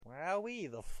Hey,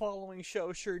 the following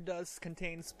show sure does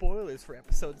contain spoilers for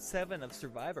episode 7 of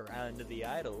Survivor Island of the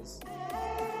Idols.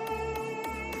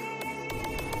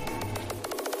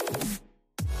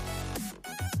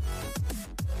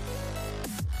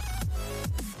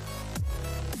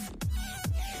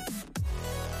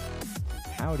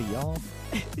 Howdy, y'all.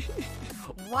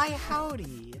 Why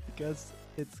howdy? Because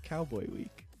it's Cowboy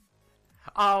Week.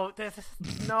 Oh,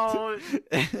 no.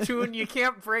 Toon, you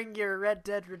can't bring your Red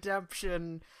Dead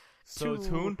Redemption So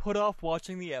Toon put off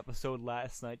watching the episode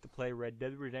last night to play Red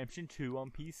Dead Redemption 2 on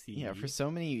PC. Yeah, for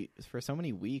so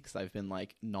many weeks I've been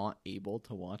not able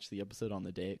to watch the episode on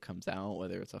the day it comes out,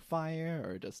 whether it's a fire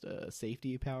or just a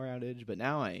safety power outage. But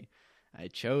now I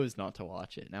chose not to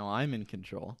watch it. Now I'm in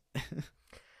control.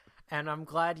 And I'm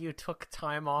glad you took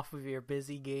time off of your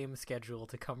busy game schedule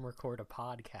to come record a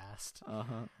podcast.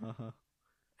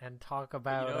 And talk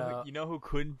about... You know who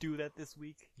couldn't do that this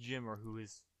week? Jimmer, who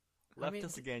has left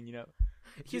us again,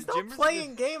 He's not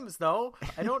playing games, though.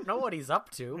 I don't know what he's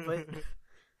up to, but...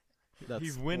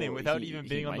 He's winning without even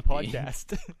being on the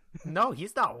podcast. No,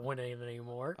 he's not winning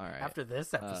anymore after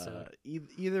this episode. episode.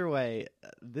 Either way,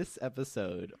 this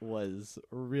episode was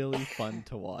really fun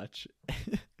to watch.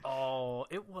 Oh,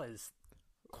 it was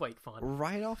quite fun.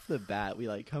 Right off the bat,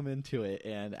 we come into it,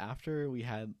 and after we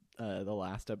had the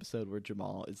last episode where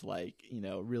Jamal is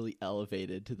really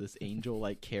elevated to this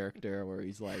angel-like character, where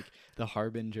he's the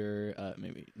harbinger,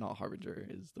 maybe not harbinger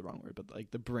is the wrong word,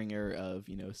 but the bringer of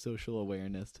social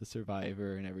awareness to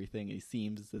Survivor and everything. He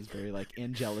seems this very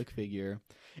angelic figure,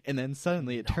 and then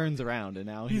suddenly it turns around, and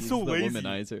now he's so the lazy.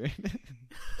 womanizer.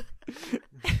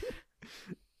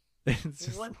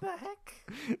 What the heck?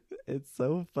 It's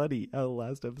so funny how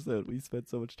last episode we spent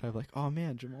so much time oh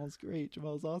man, Jamal's great,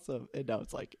 Jamal's awesome, and now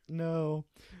it's no,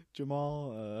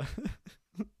 Jamal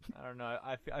I don't know,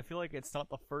 I feel like it's not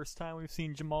the first time we've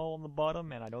seen Jamal on the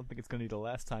bottom, and I don't think it's going to be the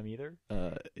last time either.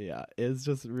 Yeah, it's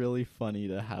just really funny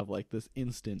to have this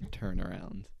instant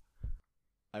turnaround.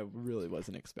 I really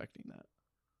wasn't expecting that.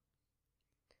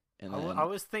 And then, I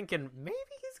was thinking maybe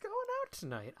he's going out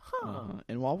tonight,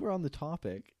 and while we're on the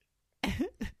topic,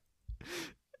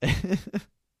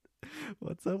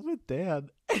 what's up with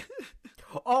Dan?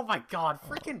 Oh my god,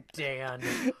 freaking Dan.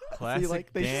 Classic. See,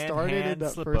 they Dan started in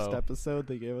that Slippo. first episode,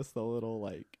 they gave us the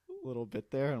little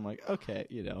bit there, and I'm okay,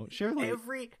 sure,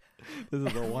 Every this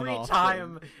is a one-off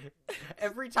time thing.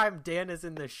 Every time Dan is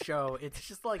in the show, it's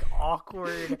just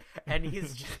awkward, and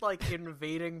he's just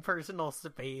invading personal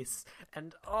space,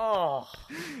 and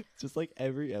it's just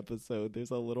every episode there's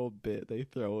a little bit they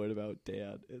throw in about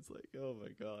Dan. It's oh my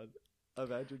god,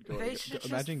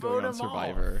 imagine going on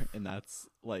Survivor off. and that's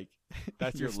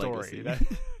that's your story.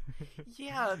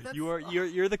 Yeah, that's...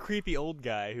 you're the creepy old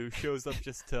guy who shows up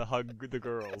just to hug the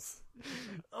girls.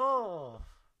 Oh,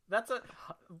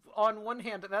 on one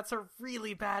hand, that's a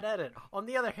really bad edit. On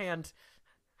the other hand,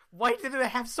 why did it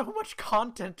have so much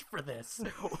content for this?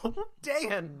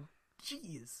 Dan,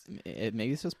 jeez.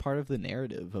 Maybe it's just part of the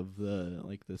narrative of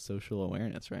the the social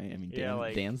awareness, right? I mean,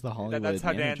 Dan's the Hollywood that's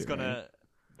how manager, Dan's gonna.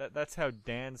 Right? That's how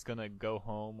Dan's gonna go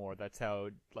home, or that's how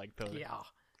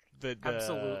the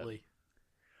absolutely,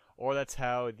 or that's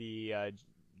how the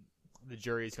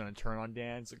jury is gonna turn on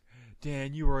Dan. It's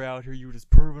Dan, you were out here, you were just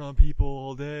perving on people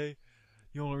all day.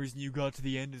 The only reason you got to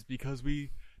the end is because we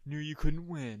knew you couldn't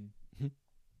win.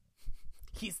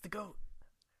 He's the GOAT.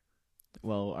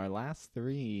 Well, our last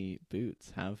 3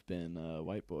 boots have been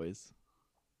white boys.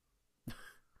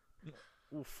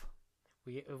 Oof.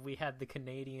 We had the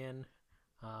Canadian.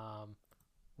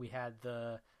 We had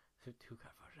the who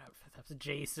got voted out? That was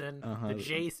Jason.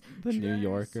 The New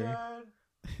Yorker,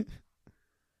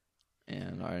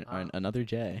 and another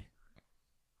Jay.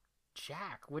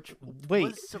 Jack, which wait,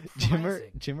 was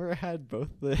surprising. Jimmer had both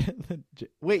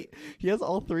wait, he has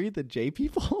all 3 the J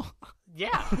people.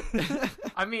 Yeah,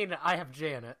 I mean, I have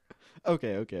Janet.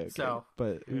 Okay. So,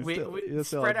 but we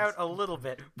spread out a little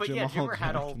bit, but Jamal, Jimmer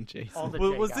had all the J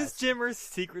was guys. this Jimmer's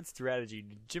secret strategy?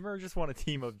 Did Jimmer just want a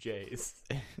team of Jays?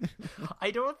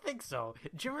 I don't think so.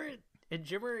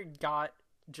 Jimmer got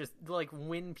just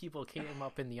when people came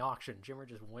up in the auction, Jimmer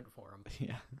just went for them.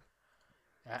 Yeah.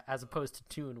 As opposed to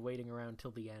Toon waiting around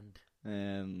till the end.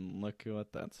 And look at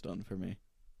what that's done for me.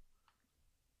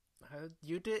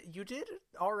 You did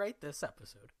all right this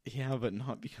episode. Yeah, but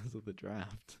not because of the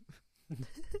draft.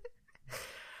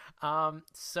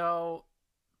 So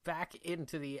back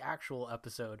into the actual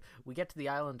episode, we get to the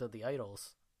Island of the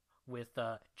Idols with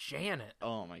Janet.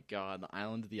 Oh my god, the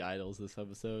Island of the Idols this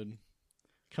episode.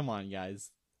 Come on, guys.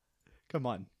 Come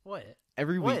on. What?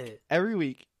 Every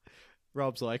week,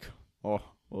 Rob's oh,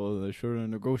 well, they should have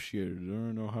negotiated. They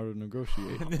don't know how to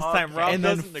negotiate. This time Rob and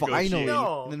then doesn't finally, negotiate.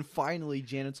 No. and then finally,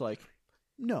 Janet's like,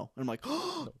 "No," and I'm like,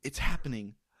 "Oh, it's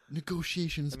happening.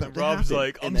 Negotiations And about then to Rob's happen."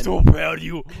 like, And I'm then- so proud of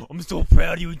you. I'm so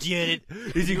proud of you, Janet.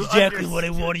 It's You exactly what I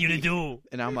understood wanted you to do.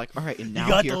 And I'm like, all right, and now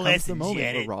got here the comes the lesson, moment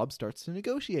where Janet. Rob starts to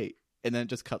negotiate. And then it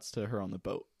just cuts to her on the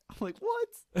boat. I'm like, what?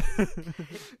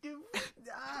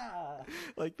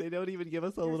 Like, they don't even give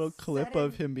us a You're little clip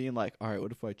of setting- him being like, all right,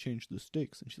 what if I change the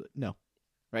stakes? And she's like, no.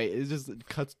 Right? It's just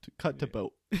cut to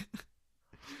boat.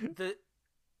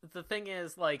 The thing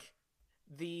is, like,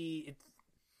 they've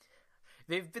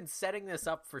been setting this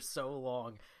up for so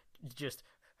long. Just,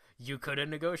 you could have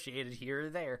negotiated here or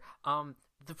there.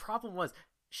 The problem was,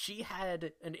 she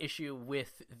had an issue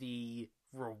with the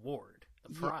reward,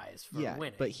 the prize for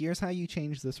winning. But here's how you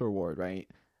change this reward, right?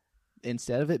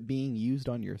 Instead of it being used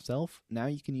on yourself, now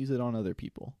you can use it on other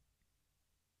people.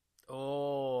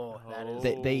 Oh, that is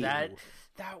They-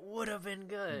 that would have been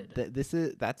good.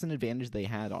 That's an advantage they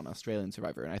had on Australian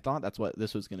Survivor, and I thought that's what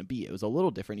this was going to be. It was a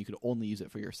little different. You could only use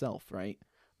it for yourself, right?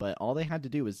 But all they had to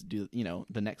do was do,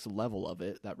 the next level of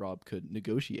it that Rob could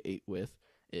negotiate with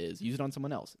is use it on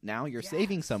someone else. Now you're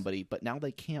saving Yes. somebody, but now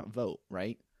they can't vote,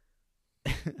 right?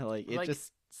 It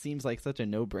just seems like such a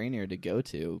no-brainer to go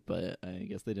to, but I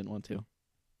guess they didn't want to.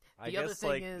 The other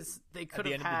thing is, they could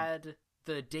the have end of had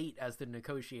the date as the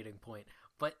negotiating point,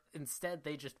 but instead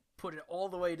they just put it all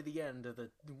the way to the end of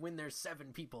when there's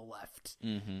 7 people left.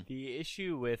 Mm-hmm. The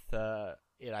issue with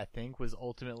it, I think, was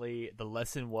ultimately the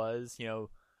lesson was,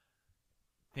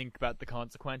 think about the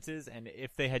consequences, and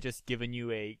if they had just given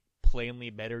you a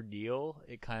plainly better deal,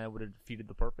 it kind of would have defeated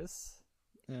the purpose.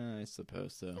 I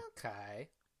suppose so. Okay.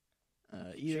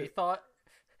 Either,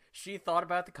 She thought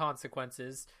about the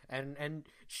consequences, and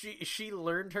she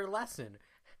learned her lesson,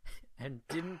 and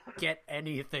didn't get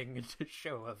anything to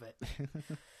show of it.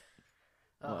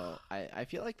 well, I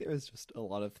feel like there was just a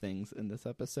lot of things in this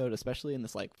episode, especially in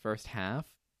this first half,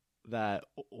 that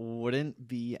wouldn't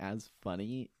be as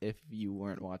funny if you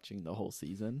weren't watching the whole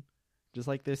season. Just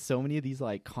there's so many of these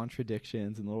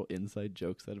contradictions and little inside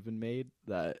jokes that have been made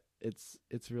that it's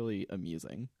really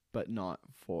amusing, but not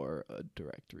for a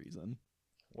direct reason.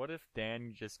 What if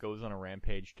Dan just goes on a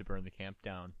rampage to burn the camp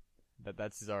down?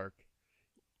 That's his arc.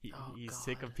 He's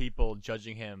sick of people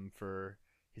judging him for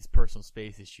his personal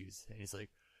space issues. And he's like,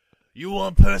 you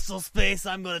want personal space?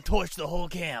 I'm going to torch the whole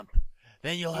camp.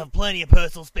 Then you'll have plenty of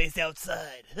personal space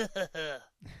outside.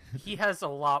 He has a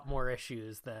lot more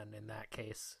issues then, in that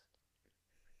case.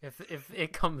 If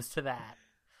it comes to that.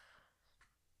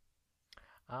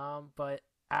 But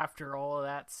after all of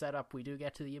that setup, we do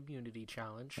get to the immunity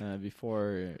challenge.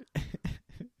 Before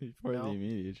the No.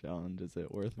 immunity challenge, is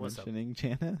it worth What's up? mentioning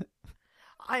Janet?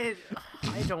 I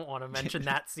don't want to mention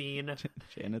that scene.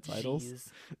 Janet's idols?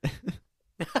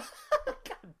 Jeez.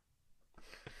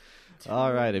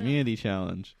 All right, immunity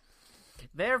challenge.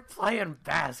 They're playing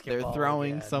basketball. They're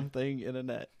throwing again. something in a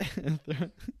net.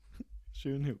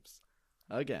 Shooting hoops.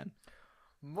 Again.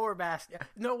 More basket.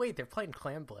 No, wait, they're playing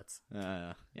Clan Blitz.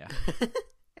 Yeah.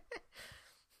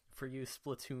 For you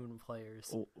Splatoon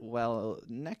players. Well,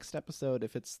 next episode,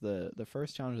 if it's the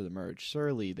first challenge of the merge,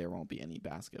 surely there won't be any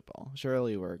basketball.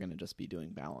 Surely we're going to just be doing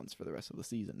balance for the rest of the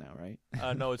season now, right?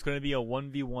 No, it's going to be a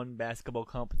 1v1 basketball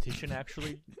competition,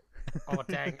 actually. Oh,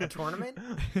 dang, a tournament?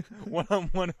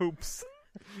 One-on-one hoops.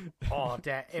 Oh,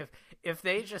 dang. If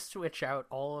they just switch out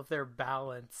all of their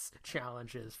balance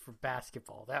challenges for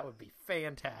basketball, that would be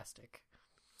fantastic.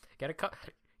 Get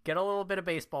a little bit of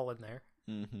baseball in there.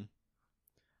 Mm-hmm.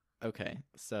 Okay,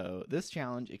 so this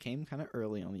challenge, it came kind of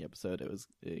early on the episode.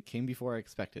 It came before I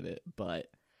expected it, but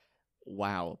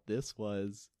wow, this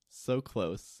was so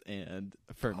close. And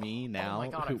for me now, my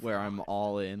God, I where I'm forgot.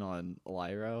 all in on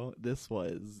Lyro, this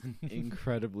was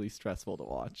incredibly stressful to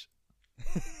watch.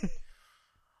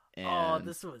 And,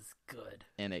 This was good.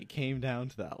 and it came down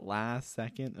to that last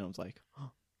second, and I was like,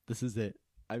 oh, this is it.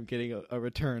 I'm getting a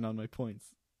return on my points.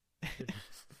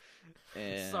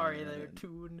 Sorry there, And-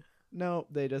 Toon. No,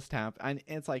 they just have. And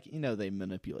it's they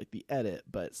manipulate the edit,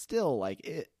 but still,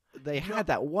 they had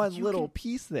that one you little can-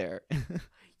 piece there.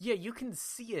 Yeah, you can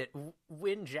see it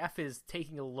when Jeff is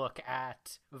taking a look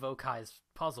at Vokai's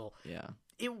puzzle. Yeah.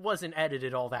 It wasn't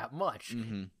edited all that much.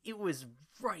 Mm-hmm. It was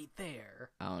right there.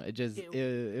 I don't know,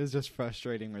 it was just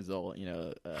frustrating result.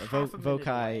 Half a minute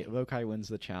away. Vokai wins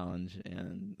the challenge,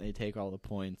 and they take all the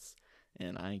points,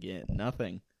 and I get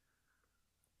nothing.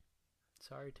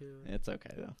 Sorry, Toon. It's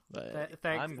okay though. But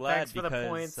I'm glad thanks for the because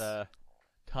points.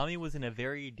 Tommy was in a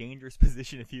very dangerous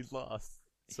position if he'd lost.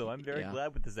 So I'm very Yeah.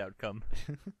 glad with this outcome.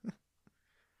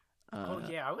 Oh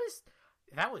yeah,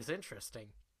 that was interesting.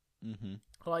 Mm-hmm.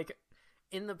 Like,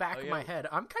 in the back Oh, of my yeah. head,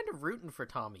 I'm kind of rooting for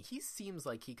Tommy. He seems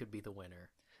like he could be the winner.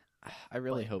 I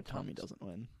really But hope Tommy Tom's- doesn't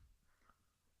win.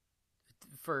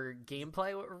 For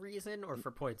gameplay reason or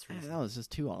for points I reason? know, it's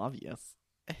just too obvious.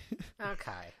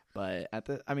 Okay. But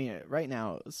right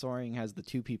now, Soaring has the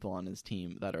two people on his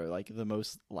team that are like the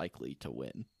most likely to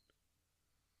win.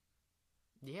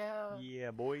 Yeah.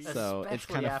 Yeah, boy. So it's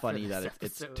Especially kind of after funny that this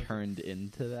it's episode. turned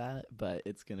into that, but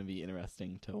it's going to be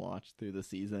interesting to watch through the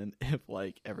season if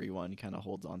like everyone kind of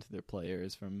holds on to their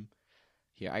players from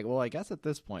here. I guess at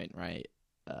this point, right,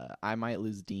 I might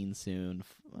lose Dean soon.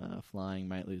 Flying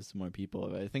might lose some more people.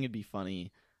 But I think it'd be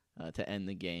funny to end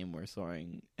the game where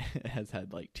Soaring has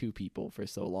had like two people for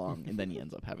so long, and then he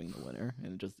ends up having the winner,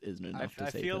 and it just isn't enough to I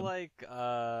save feel him. like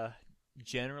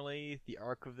generally the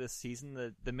arc of this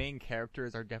season, the main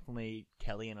characters are definitely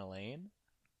Kelly and Elaine.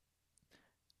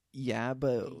 Yeah,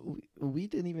 but we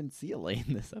didn't even see Elaine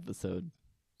this episode.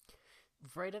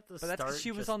 Right at the But start. that's because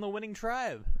she was just- on the winning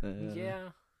tribe.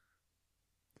 Yeah.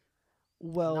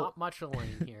 Well, Not much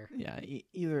Elaine here. yeah,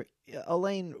 either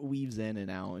Elaine weaves in and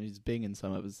out, and he's big in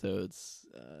some episodes,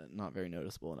 not very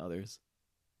noticeable in others.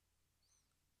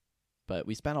 But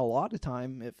we spent a lot of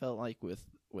time, it felt like, with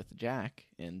Jack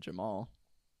and Jamal.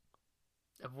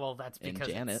 Well, that's And because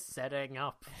Janet. it's setting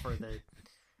up for the.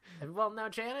 Well, now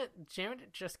Janet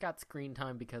just got screen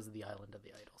time because of the Island of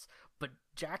the Idols, but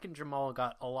Jack and Jamal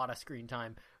got a lot of screen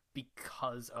time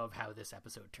because of how this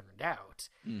episode turned out,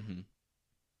 Mm-hmm.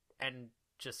 and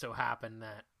just so happened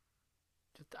that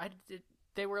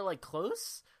they were like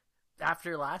close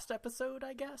after last episode,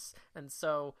 I guess, and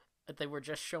so they were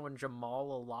just showing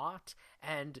Jamal a lot.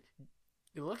 And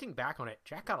looking back on it,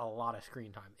 Jack got a lot of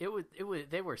screen time. It was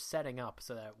they were setting up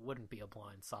so that it wouldn't be a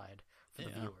blind side for the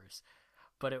Yeah. viewers,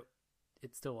 but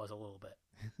it still was a little bit.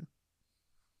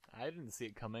 I didn't see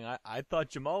it coming. I thought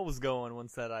Jamal was going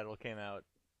once that idol came out.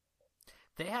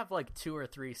 They have like 2 or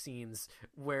 3 scenes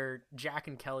where Jack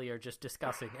and Kelly are just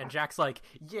discussing, and Jack's like,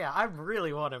 "Yeah, I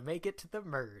really want to make it to the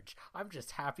merge. I'm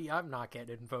just happy I'm not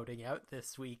getting voting out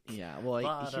this week." Yeah, well,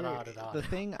 Ba-da-da-da-da. the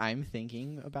thing I'm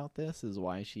thinking about this is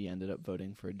why she ended up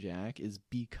voting for Jack is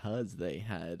because they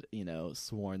had,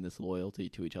 sworn this loyalty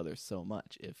to each other so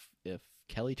much. If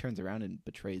Kelly turns around and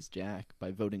betrays Jack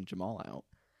by voting Jamal out,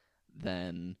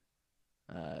 then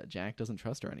Jack doesn't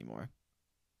trust her anymore.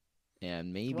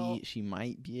 And maybe Well- she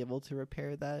might be able to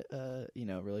repair that,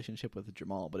 relationship with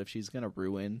Jamal. But if she's going to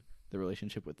ruin the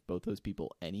relationship with both those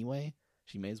people anyway,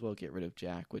 she may as well get rid of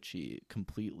Jack, which she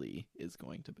completely is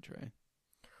going to betray.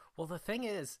 Well, the thing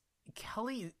is,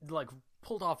 Kelly like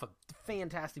pulled off a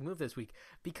fantastic move this week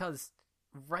because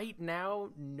right now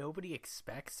nobody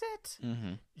expects it.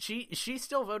 Mm-hmm. She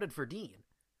still voted for Dean.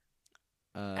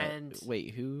 And-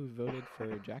 wait, who voted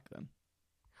for Jack then?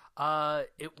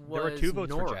 It was There were 2 votes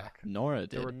Nora. for Jack. Nora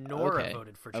did. Nora okay.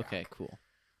 voted for Jack. Okay, cool.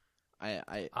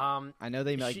 I I know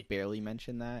they like she- barely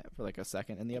mentioned that for like a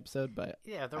second in the episode, but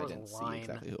yeah, there I was didn't a line. see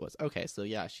exactly who it was. Okay, so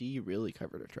yeah, she really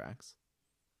covered her tracks.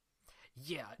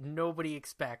 Yeah, nobody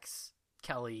expects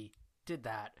Kelly did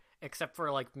that except for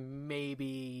like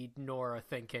maybe Nora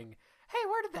thinking, "Hey,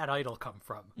 where did that idol come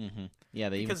from?" Mm-hmm. Yeah,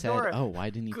 they even Because said, Nora- "Oh, why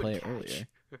didn't he Good play it catch. earlier?"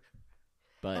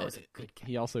 That was But a good catch.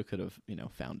 he also could have,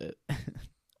 found it.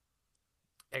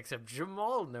 Except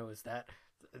Jamal knows that.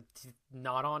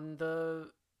 Not on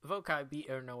the Vokai beat.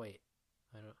 Or no, wait.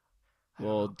 I don't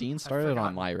Well, know. Dean I've started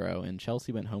on forgotten. Lyro, and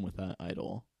Chelsea went home with that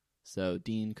idol, so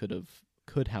Dean could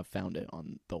have found it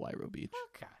on the Lyro beach.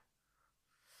 Okay.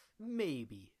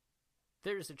 Maybe.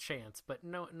 There's a chance, but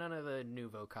no, none of the new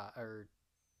Vokai or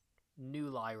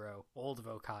new Lyro, old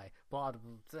Vokai, blah, blah,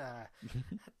 blah.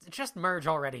 Just merge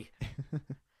already.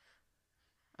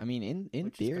 I mean, in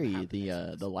Which is gonna theory, happen the next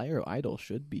episode. the Lyro idol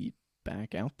should be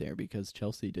back out there because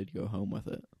Chelsea did go home with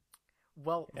it.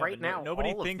 Well, Yeah, right but now,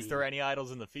 nobody all of thinks the, there are any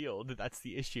idols in the field. That's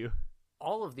the issue.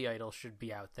 all of the idols should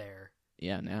be out there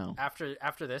Yeah, now. after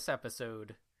this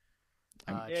episode.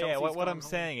 I'm- Yeah, Chelsea's what gone I'm home.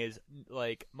 saying is,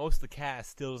 like, most of the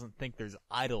cast still doesn't think there's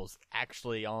idols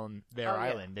actually on their Oh, yeah.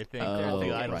 island. They think Oh, the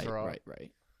yeah. idols are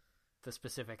right. The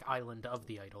specific island of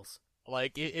the idols.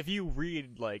 like, if you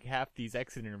read like half these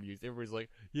exit interviews, everybody's like,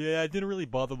 "Yeah, I didn't really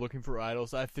bother looking for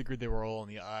idols. I figured they were all on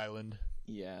the island."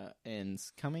 Yeah, and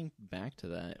coming back to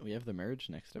that, we have the merge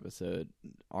next episode.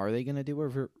 Are they going to do a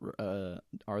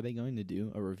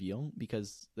reveal?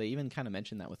 Because they even kind of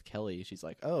mentioned that with Kelly. She's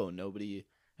like, "Oh, nobody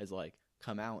has like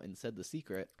come out and said the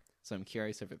secret." So I'm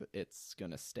curious if it's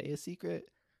going to stay a secret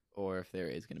or if there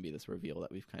is going to be this reveal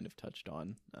that we've kind of touched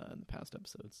on in the past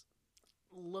episodes.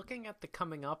 Looking at the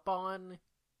coming up on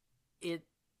it,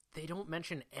 they don't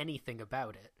mention anything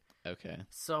about it. Okay.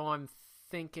 So I'm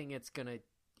thinking it's gonna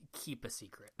keep a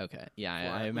secret. Okay, yeah, For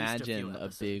I at least a few imagine a big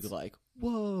episodes. like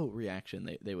whoa reaction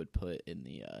they would put in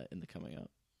the coming up.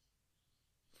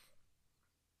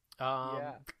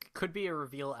 Yeah. Could be a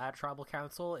reveal at Tribal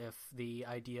Council if the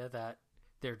idea that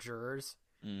they're jurors.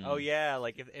 Oh yeah,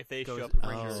 like if they Goes- show up,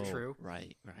 rings for true.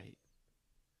 Right.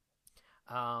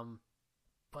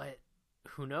 But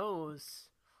who knows?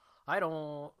 I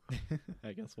don't.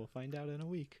 I guess we'll find out in a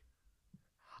week.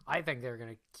 I think they're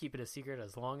gonna keep it a secret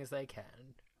as long as they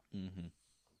can. Mm-hmm.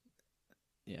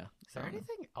 Yeah. Is there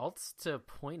anything else to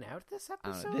point out this I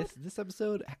don't episode? know, this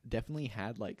episode definitely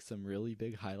had like some really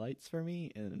big highlights for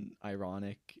me and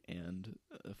ironic and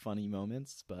funny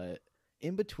moments, but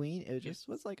in between it just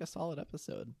was like a solid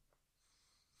episode.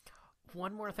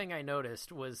 One more thing I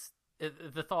noticed was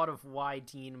the thought of why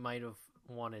Dean might have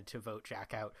wanted to vote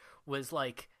Jack out was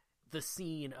like the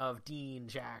scene of Dean,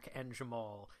 Jack, and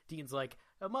Jamal. Dean's like,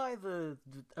 "Am I the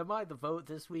vote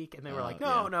this week?" And they were like,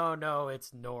 yeah. "No,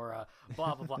 it's Nora."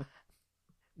 Blah blah blah.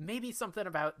 Maybe something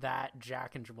about that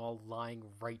Jack and Jamal lying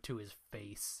right to his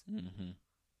face. Mm-hmm.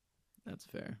 That's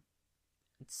fair.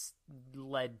 It's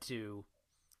led to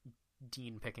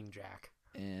Dean picking Jack.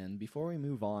 And before we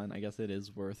move on, I guess it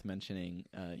is worth mentioning,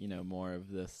 more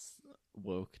of this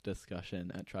woke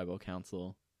discussion at Tribal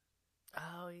Council.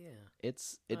 Oh yeah.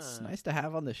 It's nice to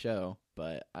have on the show,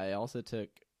 but I also took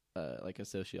like a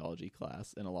sociology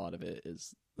class, and a lot of it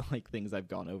is like things I've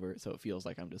gone over, so it feels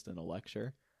like I'm just in a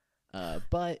lecture.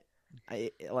 But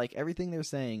I like everything they're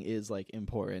saying is like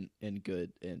important and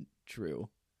good and true.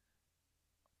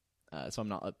 So I'm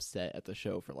not upset at the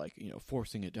show for like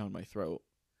forcing it down my throat.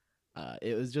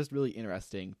 It was just really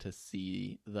interesting to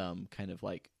see them kind of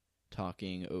like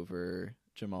talking over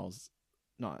Jamal's,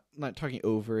 not talking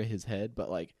over his head, but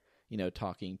like,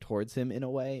 talking towards him in a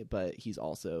way, but he's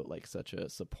also like such a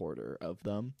supporter of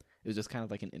them. It was just kind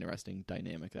of like an interesting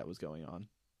dynamic that was going on.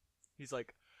 he's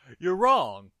like, "You're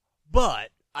wrong, but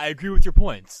I agree with your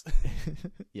points."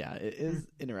 Yeah, it is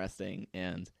interesting,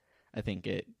 and I think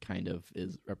it kind of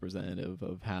is representative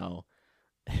of how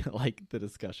like the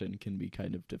discussion can be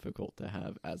kind of difficult to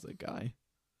have as a guy.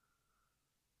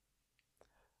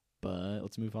 But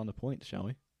let's move on to points, shall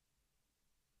we?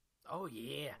 Oh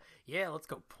yeah. Let's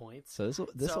go points. So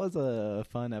this was a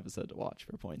fun episode to watch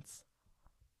for points.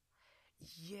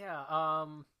 Yeah.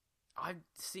 I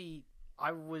see.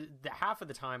 I was half of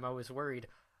the time I was worried.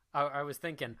 I was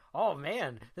thinking, oh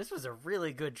man, this was a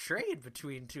really good trade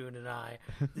between Toon and I.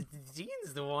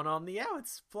 Dean's the one on the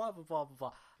outs. Blah blah blah blah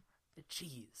blah.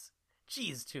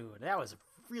 Jeez, Toon, that was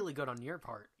really good on your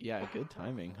part. Yeah, good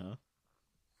timing, huh?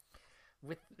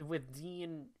 With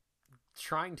Dean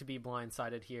trying to be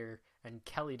blindsided here, and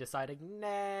Kelly deciding,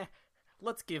 nah,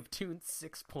 let's give Toon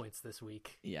 6 points this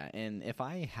week. Yeah, and if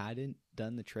I hadn't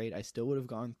done the trade, I still would have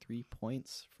gone 3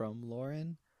 points from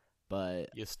Lauren, but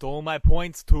You stole my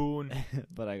points, Toon.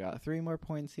 but I got 3 more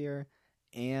points here,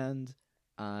 and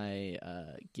I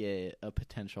get a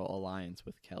potential alliance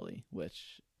with Kelly,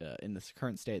 which in this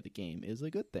current state of the game is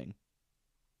a good thing.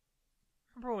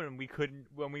 Remember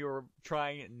when we were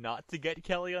trying not to get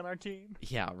Kelly on our team?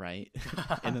 Yeah, right.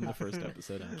 And then the first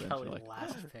episode happens. Kelly You're like,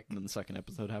 last "Oh." pick. And then the second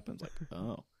episode happens, like,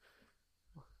 oh.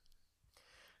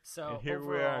 So And here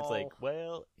we are. It's like,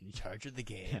 well, in charge of the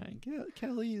game. Yeah,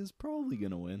 Kelly is probably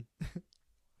going to win.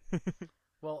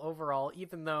 Well, overall,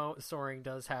 even though Soaring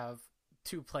does have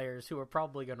 2 players who are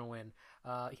probably going to win,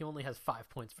 he only has 5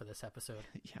 points for this episode.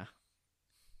 Yeah.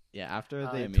 Yeah, after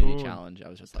the Toon. immunity challenge, I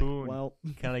was just like, Toon. well,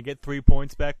 Can I get 3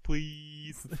 points back,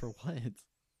 please? for what?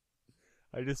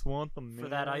 I just want them, man. For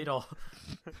that idol.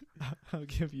 I'll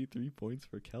give you 3 points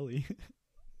for Kelly.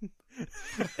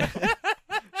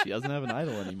 She doesn't have an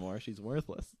idol anymore. She's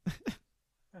worthless.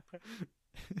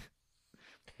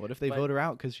 What if they But- vote her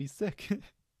out because she's sick?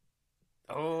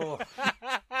 Oh,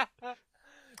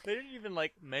 They didn't even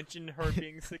mention her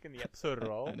being sick in the episode at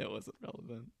all. I know it wasn't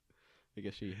relevant. I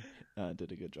guess she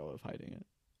did a good job of hiding it.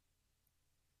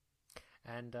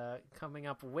 and coming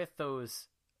up with those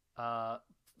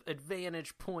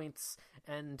advantage points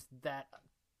and that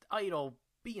idol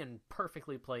being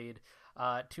perfectly played,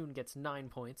 Toon gets 9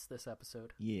 points this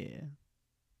episode. Yeah.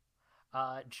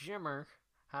 Jimmer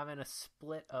having a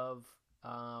split of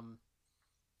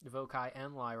Vokai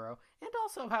and Lyro, and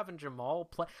also having Jamal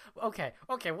play. Okay,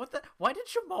 why did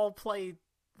Jamal play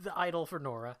the idol for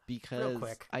Nora? Because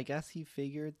quick. I guess he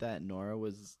figured that Nora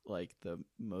was like the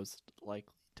most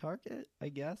likely target, I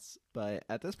guess. But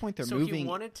at this point, they're So moving. he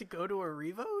wanted to go to a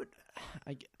revote?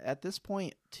 At this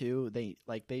point, too,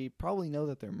 they probably know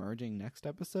that they're merging next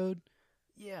episode.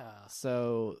 Yeah.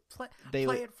 So Play they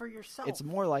it for yourself. it's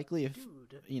more likely if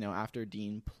Dude. after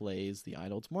Dean plays the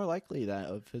idol, it's more likely that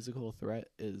a physical threat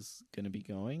is going to be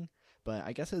going. But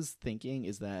I guess his thinking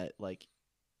is that like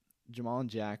Jamal and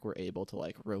Jack were able to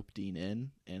like rope Dean in,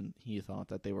 and he thought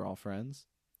that they were all friends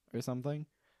or something.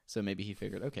 So maybe he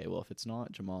figured, okay, well, if it's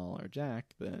not Jamal or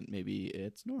Jack, then maybe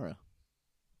it's Nora.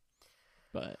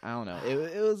 But I don't know.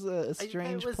 It was a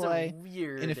strange it was play, a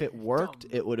weird, and if it worked,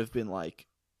 dumb... it would have been like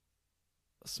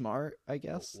smart, I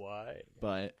guess. Why?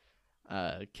 But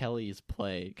Kelly's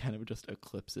play kind of just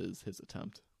eclipses his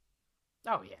attempt.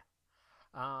 Oh yeah.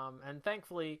 And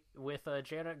thankfully, with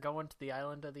Janet going to the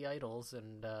Island of the Idols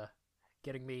and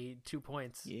getting me 2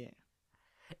 points. Yeah.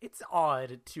 It's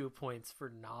odd 2 points for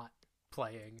not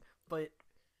playing, but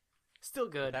still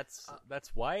good.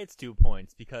 That's why it's 2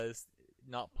 points, because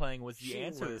not playing was the She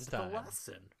answer learned this time. the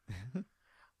lesson.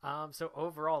 So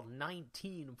overall,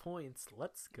 19 points.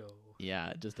 Let's go.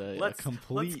 Yeah, just a Let's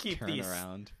complete keep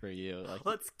turnaround for you. Like,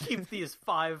 Let's keep these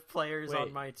 5 players on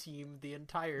Wait. my team the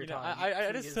entire You know, time.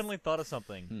 I just Please. suddenly thought of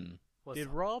something. What's Did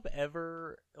up? Rob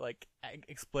ever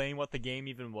explain what the game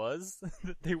even was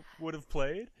that they would have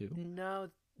played? who? No,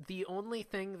 the only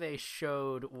thing they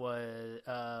showed was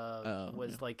yeah.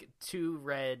 like 2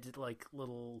 red like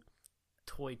little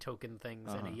toy token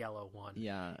things and a yellow one.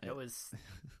 Yeah. It was.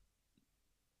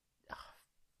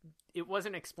 It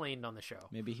wasn't explained on the show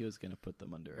Maybe he was going to put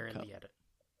them under or a in cup the edit.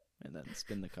 and then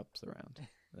spin the cups around,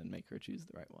 then make her choose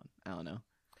the right one. I don't know.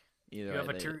 Either You have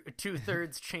way, a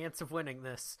 2/3 chance of winning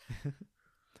this.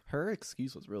 her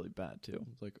excuse was really bad too.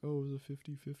 It's like, oh, it was a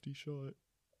 50-50 shot.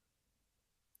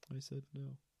 I said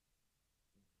no.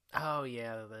 Oh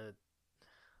yeah,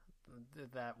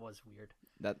 that was weird.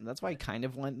 That's why I kind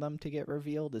of want them to get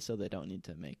revealed, is so they don't need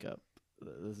to make up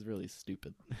this really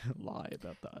stupid lie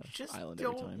about the Just island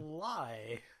don't every time.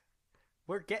 lie.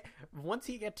 Once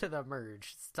you get to the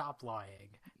merge, stop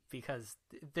lying, because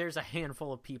there's a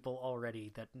handful of people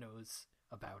already that knows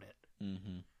about it.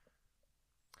 Mm-hmm.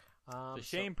 It's a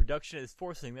shame production is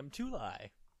forcing them to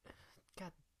lie.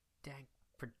 God dang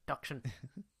production.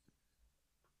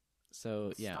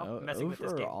 So yeah, Stop messing with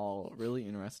this game. overall, really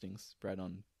interesting spread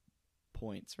on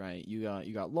points. Right, you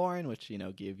got Lauren, which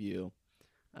gave you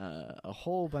a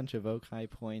whole bunch of Okai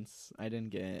points. I didn't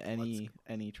get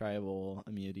any tribal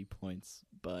immunity points,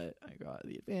 but I got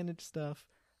the advantage stuff.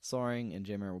 Soaring and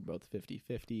Jimmer were both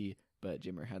 50-50, but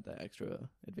Jimmer had that extra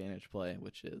advantage play,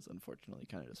 which is unfortunately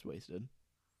kind of just wasted.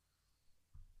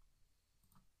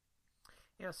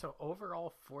 Yeah, so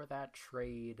overall for that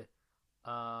trade,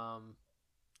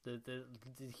 the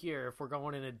here, if we're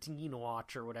going in a Dean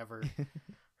watch or whatever,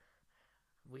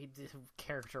 we did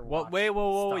character watch.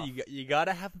 Whoa! stuff. You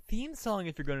gotta have a theme song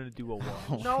if you're gonna do a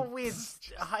watch. No,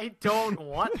 I don't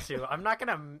want to. I'm not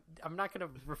gonna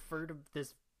refer to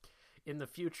this in the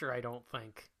future. I don't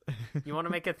think. You want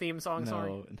to make a theme song?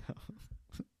 Sorry.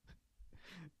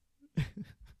 No.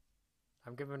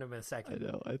 I'm giving him a second.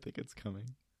 I know. I think it's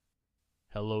coming.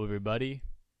 Hello, everybody,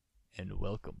 and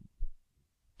welcome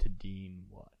to Dean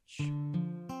Watch.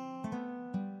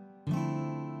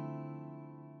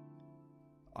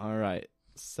 All right.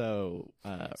 So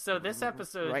this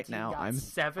episode, right Dean now, got I'm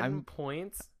 7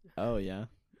 points. Oh yeah,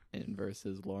 and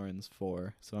versus Lauren's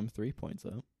 4, so I'm 3 points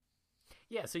up.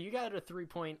 Yeah, so you got a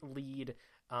 3-point lead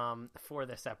for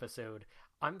this episode.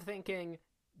 I'm thinking,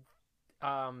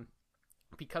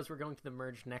 because we're going to the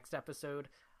merge next episode,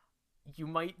 you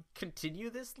might continue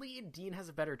this lead. Dean has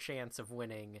a better chance of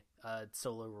winning a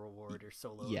solo reward or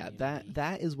solo immunity.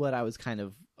 that is what I was kind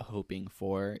of hoping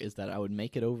for, is that I would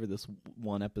make it over this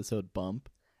 1 episode bump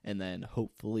and then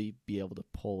hopefully be able to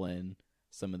pull in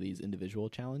some of these individual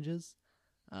challenges.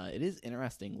 It is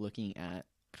interesting looking at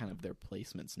kind of their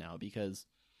placements now, because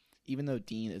even though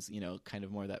Dean is kind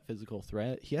of more that physical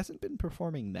threat, he hasn't been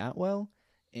performing that well.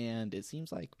 And it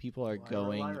seems like people are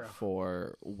going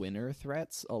for winner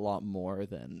threats a lot more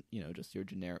than, just your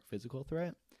generic physical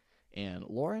threat. And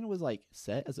Lauren was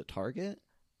set as a target,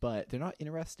 but they're not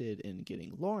interested in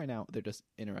getting Lauren out. They're just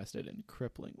interested in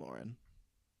crippling Lauren.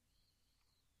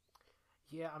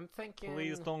 Yeah, I'm thinking...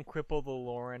 Please don't cripple the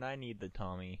Lauren. I need the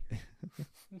Tommy.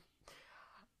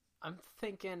 I'm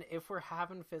thinking if we're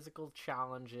having physical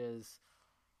challenges,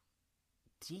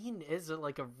 Dean is a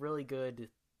really good...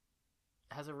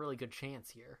 has a really good chance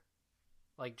here.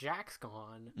 Jack's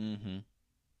gone. Mm-hmm.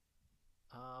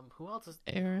 Who else is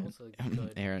Aaron? also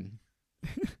good? Aaron.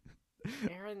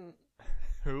 Aaron.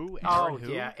 Who?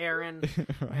 Who? Yeah, Aaron.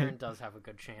 Right. Aaron does have a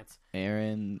good chance.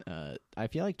 Aaron, I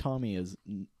feel like Tommy is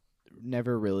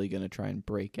never really going to try and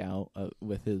break out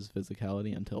with his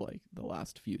physicality until the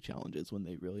last few challenges when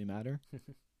they really matter.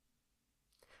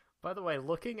 By the way,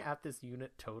 looking at this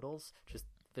unit totals, just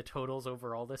the totals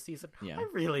overall this season, Yeah. I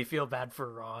really feel bad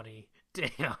for Ronnie.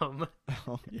 Damn.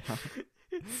 Oh yeah.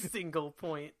 Single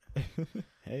point.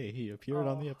 Hey, he appeared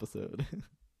on the episode.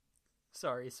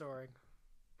 Sorry, Soaring.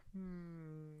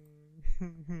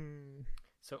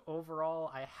 So overall,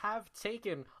 I have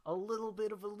taken a little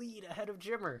bit of a lead ahead of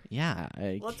Jimmer. Yeah,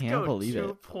 I Let's can't go, believe 2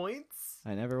 it. points.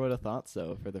 I never would have thought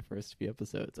so for the first few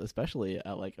episodes, especially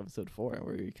at like episode 4,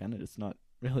 where you're kind of just not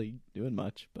really doing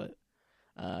much. But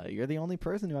you're the only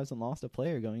person who hasn't lost a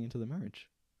player going into the merge.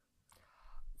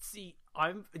 See,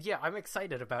 I'm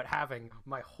excited about having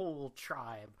my whole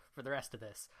tribe for the rest of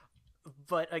this.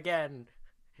 But again,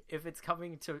 if it's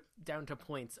coming down to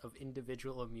points of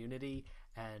individual immunity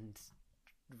and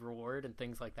reward and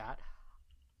things like that,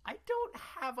 I don't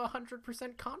have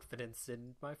 100% confidence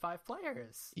in my 5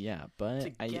 players Yeah, but to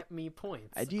get me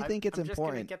points. I do think it's I'm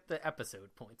important just gonna get the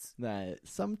episode points. that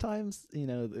sometimes,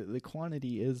 the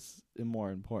quantity is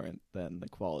more important than the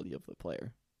quality of the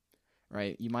player.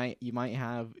 Right? You might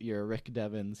have your Rick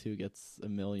Devens who gets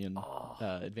 1 million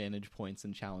advantage points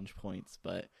and challenge points,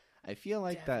 but I feel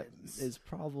like Devens. that is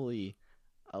probably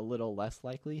a little less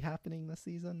likely happening this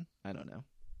season. I don't know.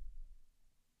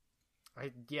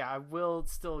 I will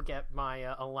still get my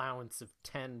allowance of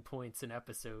 10 points an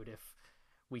episode if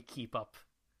we keep up.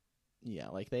 Yeah,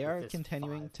 like they With are this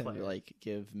continuing 5 to player. like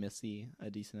give Missy a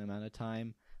decent amount of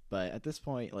time, but at this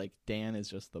point, like Dan is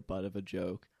just the butt of a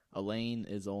joke. Elaine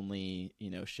is only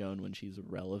shown when she's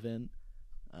relevant,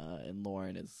 and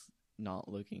Lauren is not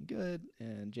looking good,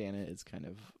 and Janet is kind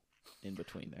of in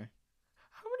between there.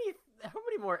 How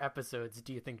many more episodes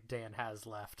do you think Dan has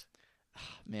left?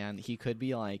 Man, he could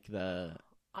be like the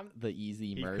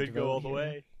easy He merge. could go vote all the here.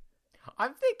 way.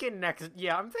 I'm thinking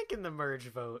I'm thinking the merge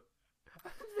vote.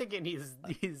 I'm thinking he's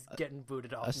getting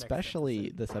booted off. Especially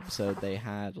next this episode, they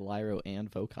had Lyro and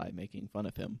Vokai making fun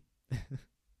of him.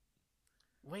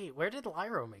 Wait, where did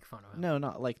Lyro make fun of him? No,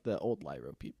 not like the old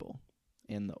Lyro people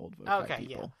and the old Vokai Okay,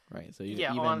 people, right? So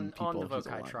Yeah, even on people the he's Vokai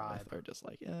aligned with tribe. are just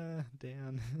like,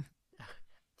 Dan.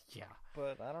 Yeah.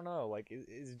 But I don't know. Like,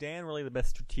 is Dan really the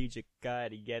best strategic guy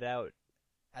to get out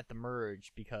at the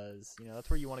merge? Because that's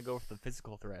where you want to go for the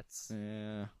physical threats.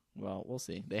 Yeah, well, we'll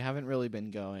see. They haven't really been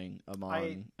going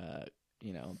among,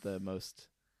 the most,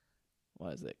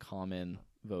 common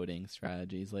voting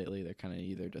strategies lately. They're kind of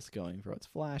either just going for what's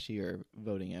flashy or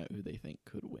voting out who they think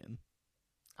could win.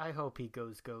 I hope he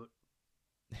goes GOAT.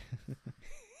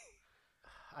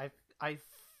 I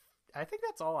think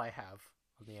that's all I have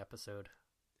on the episode.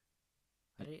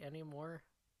 Any more?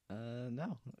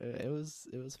 No, it was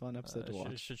a fun episode to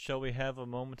watch. Shall we have a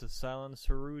moment of silence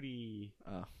for Rudy?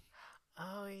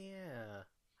 Oh yeah.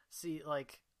 See,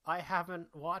 like I haven't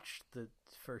watched the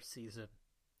first season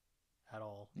at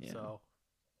all, Yeah. so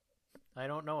I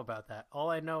don't know about that. All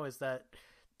I know is that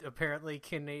apparently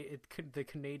the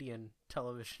Canadian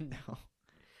television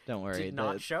Don't worry, did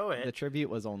not show it. the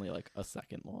tribute was only like a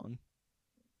second long.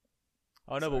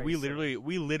 Oh no, but we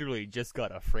literally just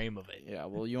got a frame of it. Yeah,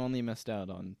 well, you only missed out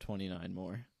on 29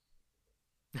 more.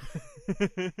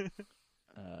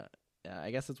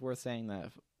 I guess it's worth saying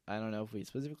that I don't know if we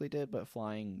specifically did, but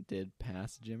Flying did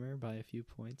pass Jimmer by a few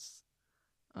points.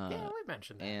 Yeah, we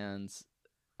mentioned that. And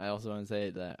I also want to say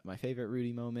that my favorite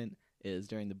Rudy moment is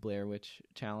during the Blair Witch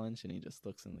challenge, and he just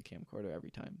looks in the camcorder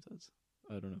every time and says,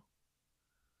 I don't know.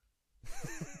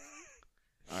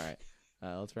 All right,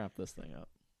 let's wrap this thing up.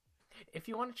 If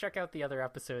you want to check out the other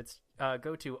episodes,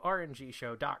 go to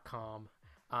rngshow.com.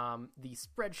 The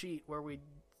spreadsheet where we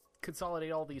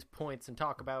consolidate all these points and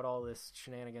talk about all this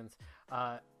shenanigans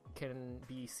can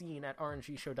be seen at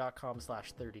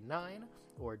rngshow.com/39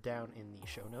 or down in the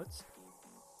show notes.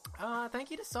 Thank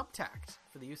you to Subtact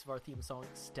for the use of our theme song,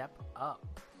 Step Up.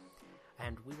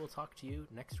 And we will talk to you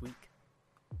next week.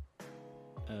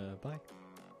 Bye.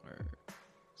 Or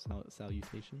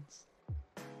salutations.